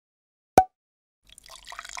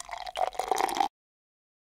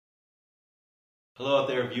Hello out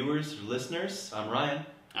there, viewers or listeners. I'm Ryan.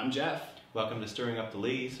 I'm Jeff. Welcome to Stirring Up the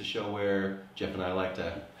Lees, a show where Jeff and I like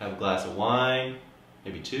to have a glass of wine,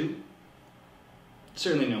 maybe two,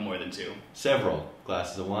 Certainly no more than two. several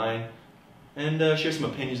glasses of wine, and share some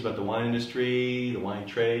opinions about the wine industry, the wine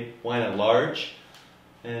trade, wine at large,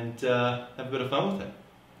 and have a bit of fun with it.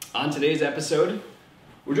 On today's episode,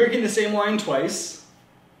 we're drinking the same wine twice,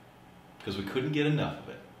 Because we couldn't get enough of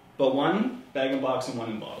it. but one bag-in-box and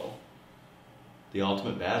one in bottle. The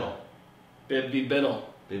ultimate battle. Bib be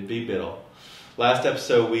biddle. Bib be biddle. Last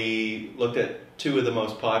episode we looked at two of the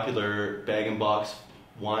most popular bag-in-box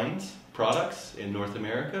wines, products in North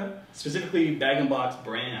America. Specifically bag-in-box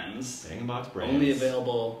brands. Bag-in-box brands. Only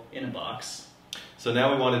available in a box. So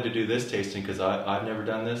now we wanted to do this tasting because I've never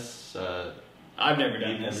done this. I've never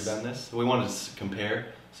done You've this. never done this. We wanted to compare,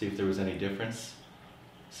 see if there was any difference,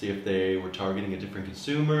 see if they were targeting a different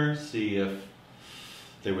consumer, see if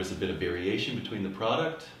there was a bit of variation between the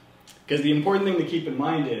product. Because the important thing to keep in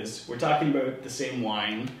mind is we're talking about the same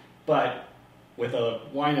wine, but with a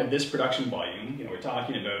wine of this production volume, we're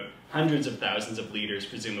talking about hundreds of thousands of liters,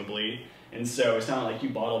 presumably. And so it's not like you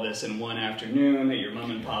bottle this in one afternoon at your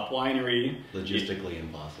mom and pop winery. Logistically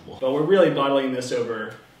impossible. But we're really bottling this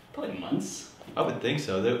over probably months. I would think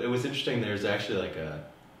so. It was interesting. There's actually like a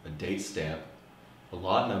date stamp, a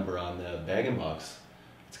lot number on the bag-in-box.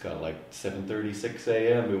 It's got like 7:36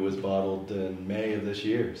 a.m. It was bottled in May of this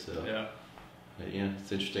year. So Yeah. yeah,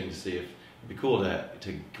 it's interesting to see if it'd be cool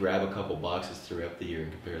to grab a couple boxes throughout the year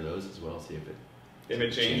and compare those as well. See if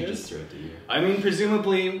it changes throughout the year. I mean,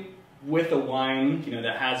 presumably with a wine,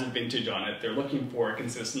 that has a vintage on it, they're looking for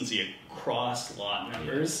consistency across lot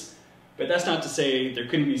numbers. But that's not to say there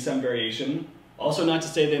couldn't be some variation. Also not to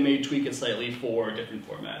say they may tweak it slightly for different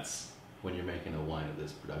formats. When you're making a wine of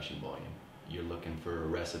this production volume, you're looking for a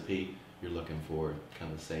recipe. You're looking for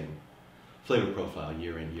kind of the same flavor profile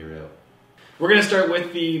year in, year out. We're going to start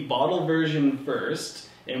with the bottle version first.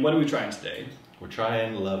 And what are we trying today? We're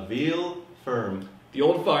trying La Vieille Ferme. The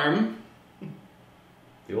Old Farm.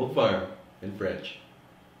 The Old Farm in French.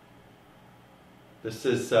 This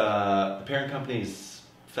is the parent company's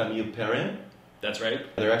Vieille Ferme. That's right.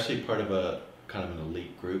 They're actually part of a kind of an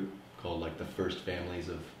elite group called like the First Families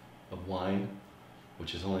of Wine,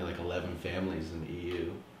 which is only like 11 families in the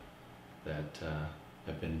EU that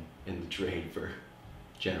have been in the trade for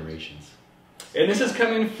generations. And this is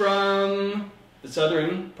coming from the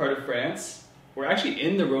southern part of France. We're actually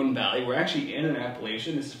in the Rhone Valley. We're actually in an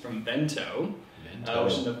appellation. This is from Vento,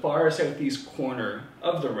 which is in the far southeast corner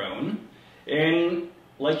of the Rhone. And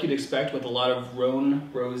like you'd expect with a lot of Rhone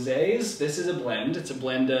Rosés, this is a blend. It's a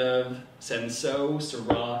blend of Cinsault,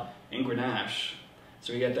 Syrah, and Grenache.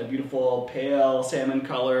 So we get that beautiful pale salmon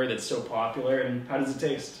color that's so popular. And how does it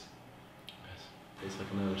taste? Tastes like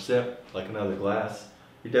another sip, like another glass.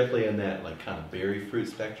 You're definitely in that like kind of berry fruit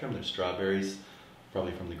spectrum. There's strawberries,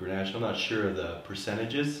 probably from the Grenache. I'm not sure of the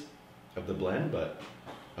percentages of the blend, but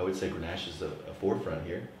I would say Grenache is a forefront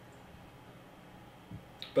here.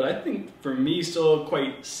 But I think for me, still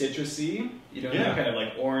quite citrusy. That kind of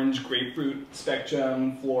like orange, grapefruit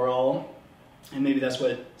spectrum, floral. And maybe that's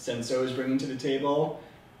what Cinsault is bringing to the table.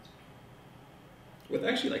 With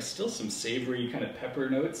actually like still some savory kind of pepper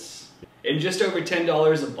notes. And just over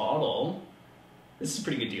 $10 a bottle. This is a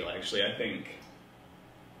pretty good deal actually, I think.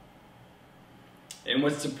 And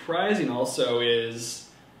what's surprising also is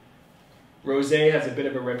Rosé has a bit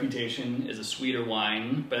of a reputation as a sweeter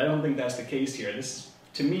wine, but I don't think that's the case here. This is,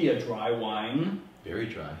 to me, a dry wine. Very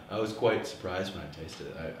dry. I was quite surprised when I tasted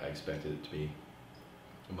it. I expected it to be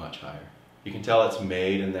much higher. You can tell it's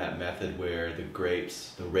made in that method where the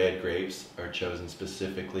grapes, the red grapes, are chosen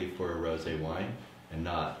specifically for a rosé wine and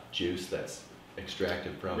not juice that's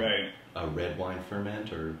extracted from a red wine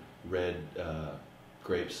ferment or red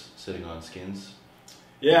grapes sitting on skins.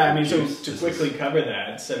 Yeah, I mean, so to quickly cover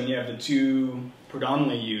that, you have the two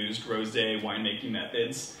predominantly used rosé winemaking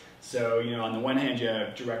methods. So, on the one hand, you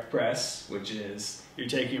have direct press, which is you're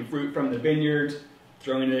taking fruit from the vineyard,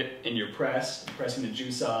 throwing it in your press, pressing the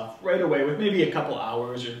juice off right away with maybe a couple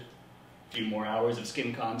hours or a few more hours of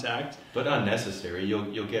skin contact. But unnecessary.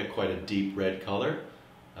 You'll get quite a deep red color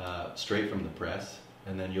straight from the press,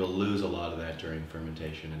 and then you'll lose a lot of that during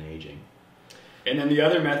fermentation and aging. And then the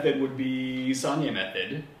other method would be Saunier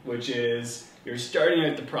method, which is you're starting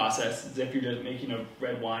out the process as if you're just making a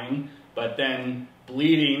red wine, but then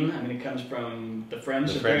bleeding. I mean, it comes from the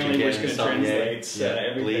French apparently, which kind of translates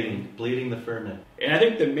everything. Bleeding the ferment. And I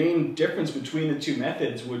think the main difference between the two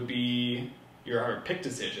methods would be your pick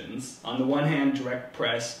decisions. On the one hand, direct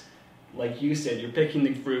press, like you said, you're picking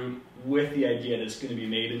the fruit with the idea that it's going to be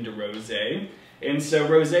made into rosé. And so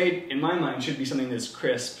rosé, in my mind, should be something that's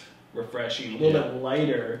crisp, refreshing, a little bit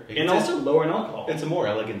lighter, and also lower in alcohol. It's a more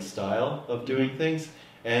elegant style of doing things,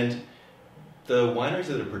 and the wineries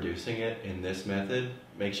that are producing it in this method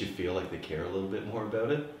makes you feel like they care a little bit more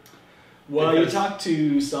about it. Well, you talk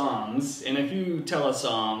to somms, and if you tell a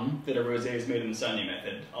somm that a rosé is made in the Saunier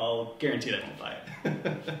method, I'll guarantee they won't buy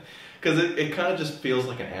it. Because it kind of just feels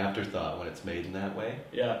like an afterthought when it's made in that way.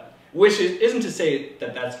 Yeah, which isn't to say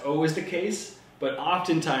that that's always the case, but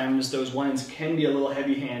oftentimes those wines can be a little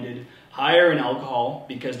heavy-handed, higher in alcohol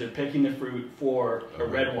because they're picking the fruit for a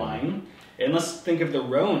red wine. And let's think of the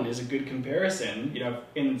Rhone as a good comparison. You know,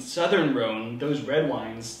 in Southern Rhone, those red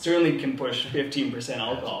wines certainly can push 15%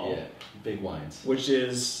 alcohol. Yeah, big wines. Which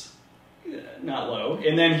is not low.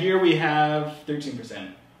 And then here we have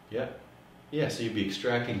 13%. Yeah. Yeah, so you'd be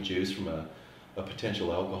extracting juice from a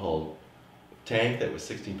potential alcohol tank that was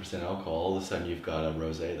 16% alcohol. All of a sudden you've got a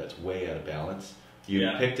rosé that's way out of balance. You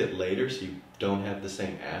picked it later, so you don't have the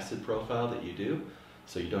same acid profile that you do,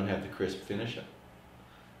 so you don't have the crisp finish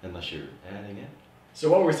unless you're adding it.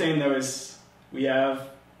 So what we're saying though is we have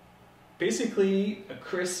basically a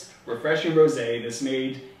crisp, refreshing rosé that's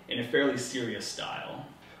made in a fairly serious style.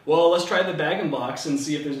 Well, let's try the bag-in-box and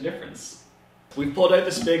see if there's a difference. We've pulled out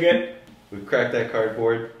the spigot. We've cracked that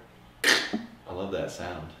cardboard. I love that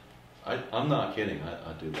sound. I'm not kidding.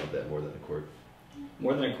 I do love that more than a cork.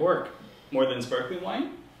 More than a cork? More than sparkling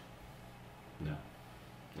wine? No.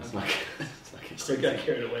 It's not Still got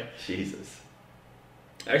carried away. Jesus.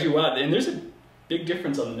 Actually, wow, and there's a big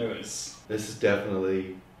difference on the nose. This is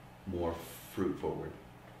definitely more fruit forward.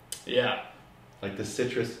 Yeah. Like the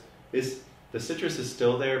citrus is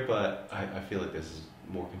still there, but I feel like this is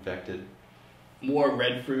more confected. More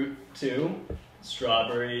red fruit too.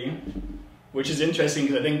 Strawberry. Which is interesting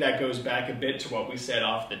because I think that goes back a bit to what we said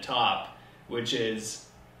off the top, which is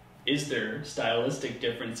there stylistic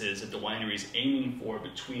differences that the winery is aiming for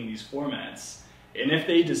between these formats? And if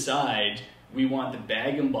they decide we want the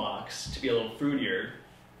bag-in-box to be a little fruitier,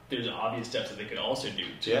 there's obvious steps that they could also do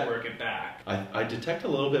to work it back. I detect a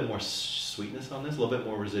little bit more sweetness on this, a little bit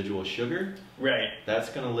more residual sugar. Right. That's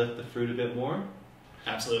going to lift the fruit a bit more.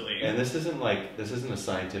 Absolutely. And this isn't a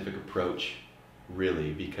scientific approach,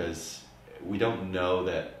 really, because we don't know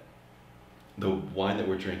that the wine that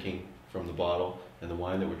we're drinking from the bottle and the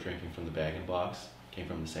wine that we're drinking from the bag-in-box came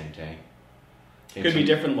from the same tank. Could be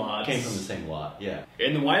different lots. Came from the same lot, yeah.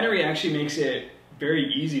 And the winery actually makes it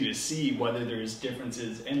very easy to see whether there's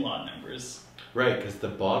differences in lot numbers. Right, because the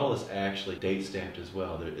bottle is actually date stamped as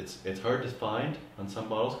well. It's hard to find on some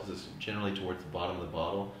bottles because it's generally towards the bottom of the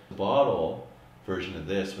bottle. The bottle version of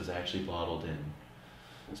this was actually bottled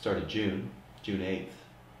started June 8th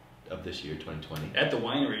of this year, 2020. At the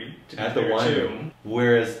winery. At the winery.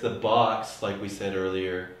 Whereas the box, like we said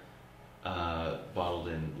earlier, bottled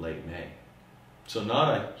in late May. So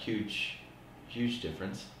not a huge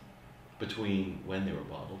difference between when they were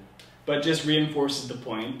bottled. But just reinforces the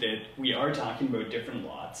point that we are talking about different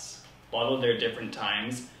lots, bottled at different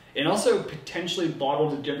times, and also potentially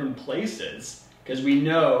bottled at different places, because we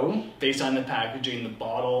know, based on the packaging, the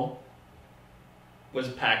bottle was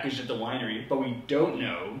packaged at the winery, but we don't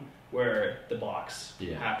know where the box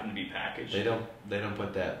happened to be packaged. They don't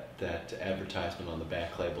put that advertisement on the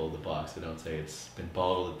back label of the box. They don't say it's been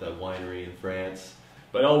bottled at the winery in France.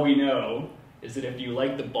 But all we know is that if you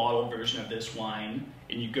like the bottle version of this wine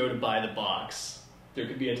and you go to buy the box, there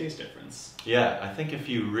could be a taste difference. Yeah, I think if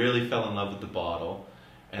you really fell in love with the bottle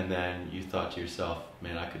and then you thought to yourself,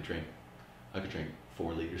 man, I could drink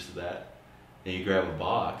 4 liters of that, and you grab a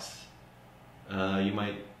box, you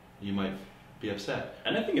might be upset.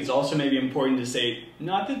 And I think it's also maybe important to say,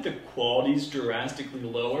 not that the quality is drastically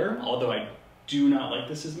lower, although I do not like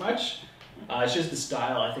this as much. It's just the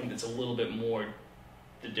style, I think, that's a little bit more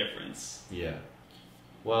the difference. Yeah.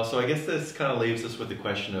 Well, so I guess this kind of leaves us with the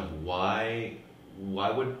question of why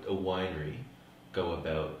would a winery go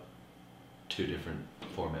about 2 different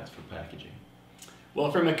formats for packaging?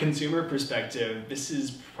 Well, from a consumer perspective, this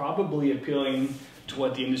is probably appealing to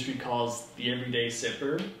what the industry calls the everyday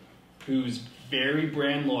sipper, who's very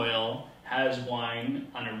brand loyal, has wine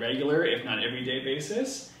on a regular, if not everyday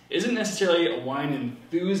basis, isn't necessarily a wine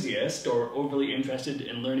enthusiast or overly interested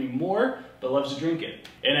in learning more, but loves to drink it.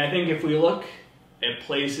 And I think if we look at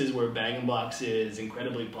places where bag-in-box is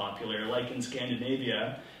incredibly popular, like in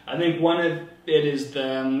Scandinavia, I think one of it is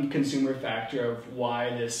the consumer factor of why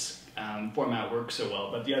this format works so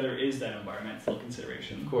well, but the other is that environmental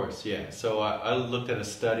consideration. Of course, yeah. So I looked at a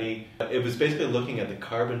study. It was basically looking at the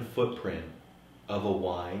carbon footprint of a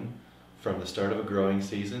wine from the start of a growing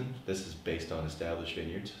season. This is based on established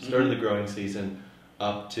vineyards. Start of the growing season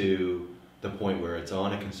up to the point where it's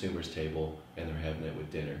on a consumer's table and they're having it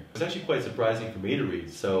with dinner. It's actually quite surprising for me to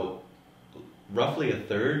read. So roughly a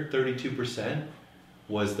third, 32%,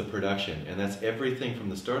 was the production, and that's everything from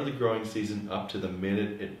the start of the growing season up to the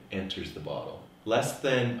minute it enters the bottle. Less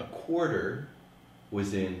than a quarter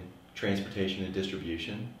was in transportation and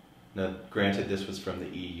distribution. Now, granted, this was from the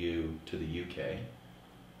EU to the UK.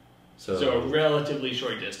 So a relatively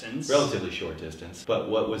short distance. Relatively short distance. But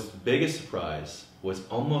what was the biggest surprise was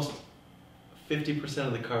almost 50%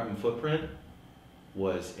 of the carbon footprint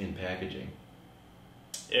was in packaging.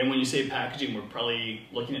 And when you say packaging, we're probably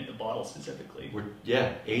looking at the bottle specifically.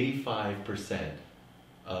 85%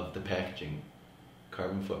 of the packaging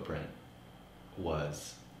carbon footprint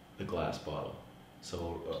was the glass bottle.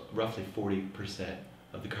 So roughly 40%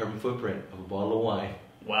 of the carbon footprint of a bottle of wine.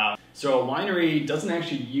 Wow. So a winery doesn't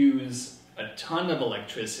actually use a ton of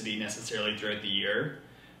electricity necessarily throughout the year.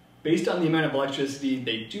 Based on the amount of electricity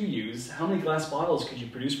they do use, how many glass bottles could you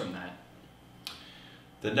produce from that?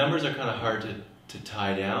 The numbers are kind of hard to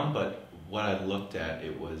tie down, but what I looked at,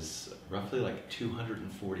 it was roughly like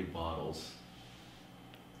 240 bottles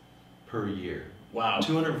per year. Wow.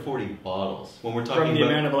 240 bottles. When we're talking from the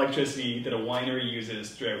about amount of electricity that a winery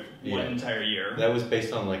uses throughout one entire year. That was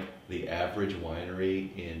based on like the average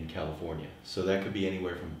winery in California. So that could be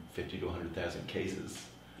anywhere from 50 to 100,000 cases.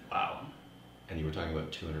 Wow. And you were talking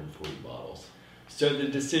about 240 bottles. So the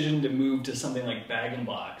decision to move to something like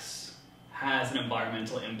bag-in-box has an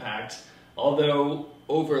environmental impact, although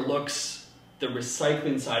overlooks the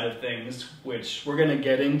recycling side of things, which we're going to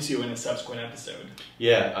get into in a subsequent episode.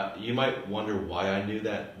 Yeah, you might wonder why I knew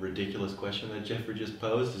that ridiculous question that Jeffrey just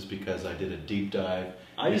posed, is because I did a deep dive.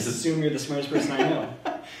 I just assume you're the smartest person I know.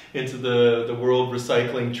 Into the world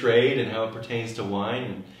recycling trade and how it pertains to wine.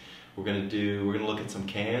 And we're going to look at some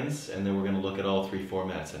cans, and then we're going to look at all three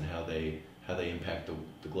formats and how they impact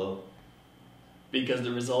the globe. Because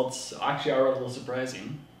the results actually are a little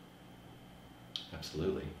surprising.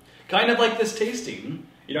 Absolutely. Kind of like this tasting.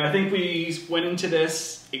 You know, I think we went into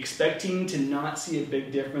this expecting to not see a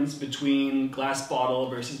big difference between glass bottle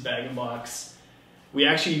versus bag-in-box. We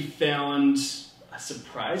actually found a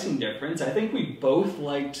surprising difference. I think we both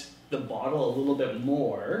liked the bottle a little bit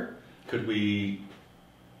more. Could we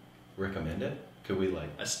recommend it? Could we like...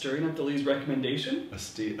 A Stirring Up the Lees recommendation? A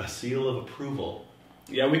seal of approval.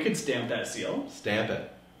 Yeah, we could stamp that seal. Stamp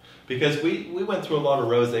it. Because we went through a lot of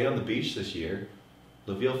rosé on the beach this year.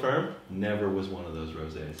 The Vieille Ferme never was one of those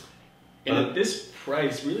rosés. And at this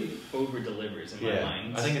price, really over-delivers in my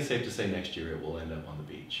mind. I think it's safe to say next year it will end up on the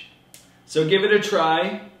beach. So give it a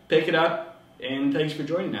try, pick it up, and thanks for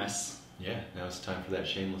joining us. Yeah, now it's time for that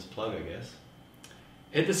shameless plug, I guess.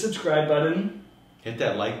 Hit the subscribe button. Hit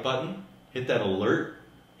that like button. Hit that alert.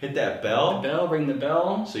 Hit that bell. Ring the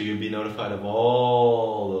bell. So you'll be notified of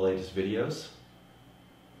all the latest videos.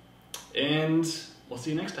 And we'll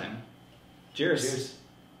see you next time. Cheers. Cheers.